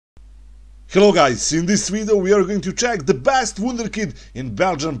Hello guys, in this video we are going to check the best Wonderkid in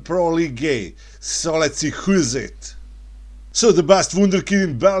Belgian Pro League A. So let's see who is it. So the best Wonderkid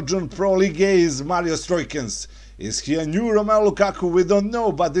in Belgian Pro League A is Mario Stroikens. Is he a new Romelu Lukaku? We don't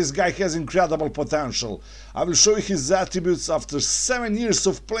know, but this guy has incredible potential. I will show you his attributes after 7 years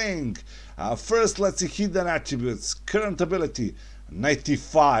of playing. First, let's see hidden attributes. Current ability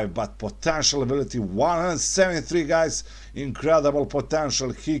 95, but potential ability 173, guys. Incredible potential.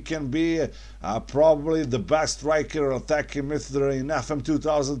 He can be probably the best striker or attacking midfielder in FM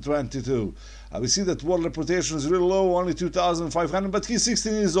 2022. We see that world reputation is really low, only 2,500, but he's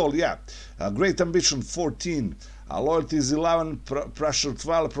 16 years old. Yeah, great ambition 14, loyalty is 11, pressure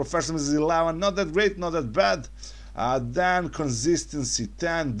 12, professionalism is 11. Not that great, not that bad. Then consistency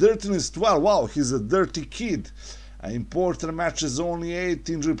 10, dirtiness 12. Wow, he's a dirty kid. Important matches only 8,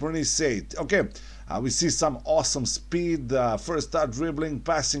 injury prone 8. Okay, we see some awesome speed, first start dribbling,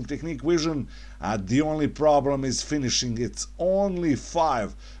 passing, technique, vision. The only problem is finishing. It's only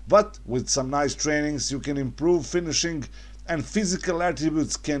 5, but with some nice trainings you can improve finishing, and physical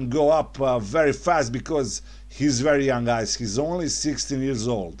attributes can go up very fast because he's very young, guys. He's only 16 years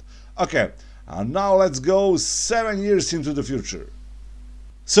old. Okay, now let's go 7 years into the future.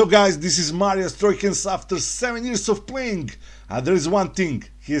 So guys, this is Mario Stroikens after 7 years of playing. There is one thing,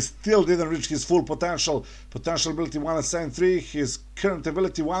 he still didn't reach his full potential. Potential ability 173, his current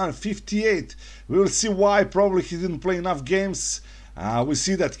ability 158. We will see why. Probably he didn't play enough games. We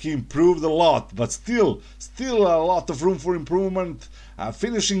see that he improved a lot, but still a lot of room for improvement.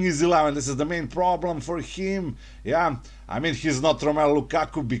 Finishing is 11, this is the main problem for him. Yeah, I mean, he's not Romelu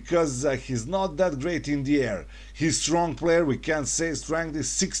Lukaku because he's not that great in the air. He's a strong player, we can't say strength is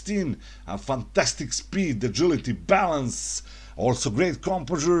 16. Fantastic speed, agility, balance. Also great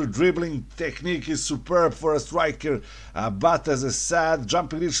composure, dribbling technique is superb for a striker, but as I said,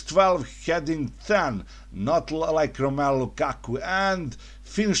 jumping reach 12, heading 10, not like Romelu Lukaku, and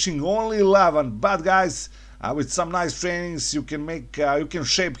finishing only 11. But guys, with some nice trainings you can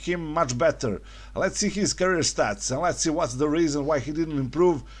shape him much better. Let's see his career stats and let's see what's the reason why he didn't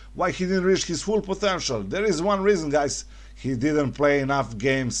improve, why he didn't reach his full potential. There is one reason, guys. He didn't play enough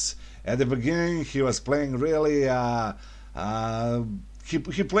games. At the beginning he was playing really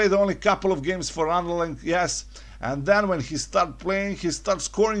he played only a couple of games for Anderlecht, yes, and then when he started playing, he started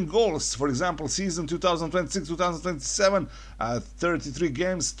scoring goals. For example, season 2026-2027, 33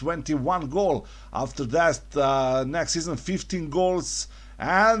 games, 21 goal. After that, next season, 15 goals.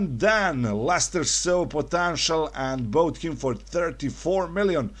 And then Leicester saw potential and bought him for 34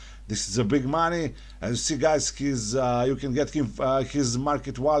 million. This is a big money. As you see, guys, you can get him. His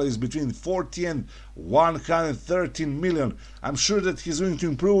market value is between 40 and 113 million. I'm sure that he's going to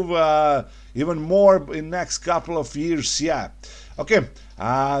improve even more in next couple of years. Yeah. Okay.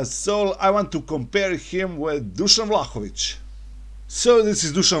 So I want to compare him with Dusan Vlahovic. So this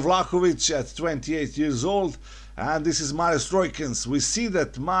is Dusan Vlahovic at 28 years old. And this is Mario Stroikens. We see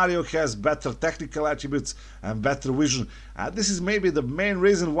that Mario has better technical attributes and better vision. This is maybe the main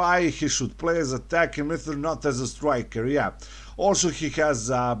reason why he should play as attacking midfielder, not as a striker. Yeah. Also, he has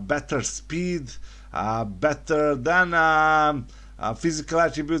better speed, better than physical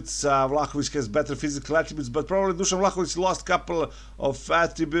attributes. Vlahovic has better physical attributes, but probably Dusan Vlahovic lost a couple of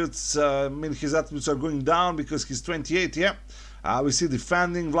attributes. I mean, his attributes are going down because he's 28. Yeah. We see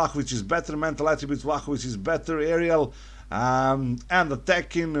defending, Vlahovic is better, mental attributes, Vlahovic is better, aerial, and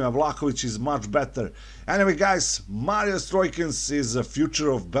attacking, Vlahovic is much better. Anyway, guys, Mario Stroikens is the future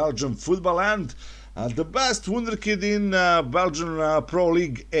of Belgian football and the best Wonderkid in Belgian Pro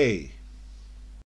League A.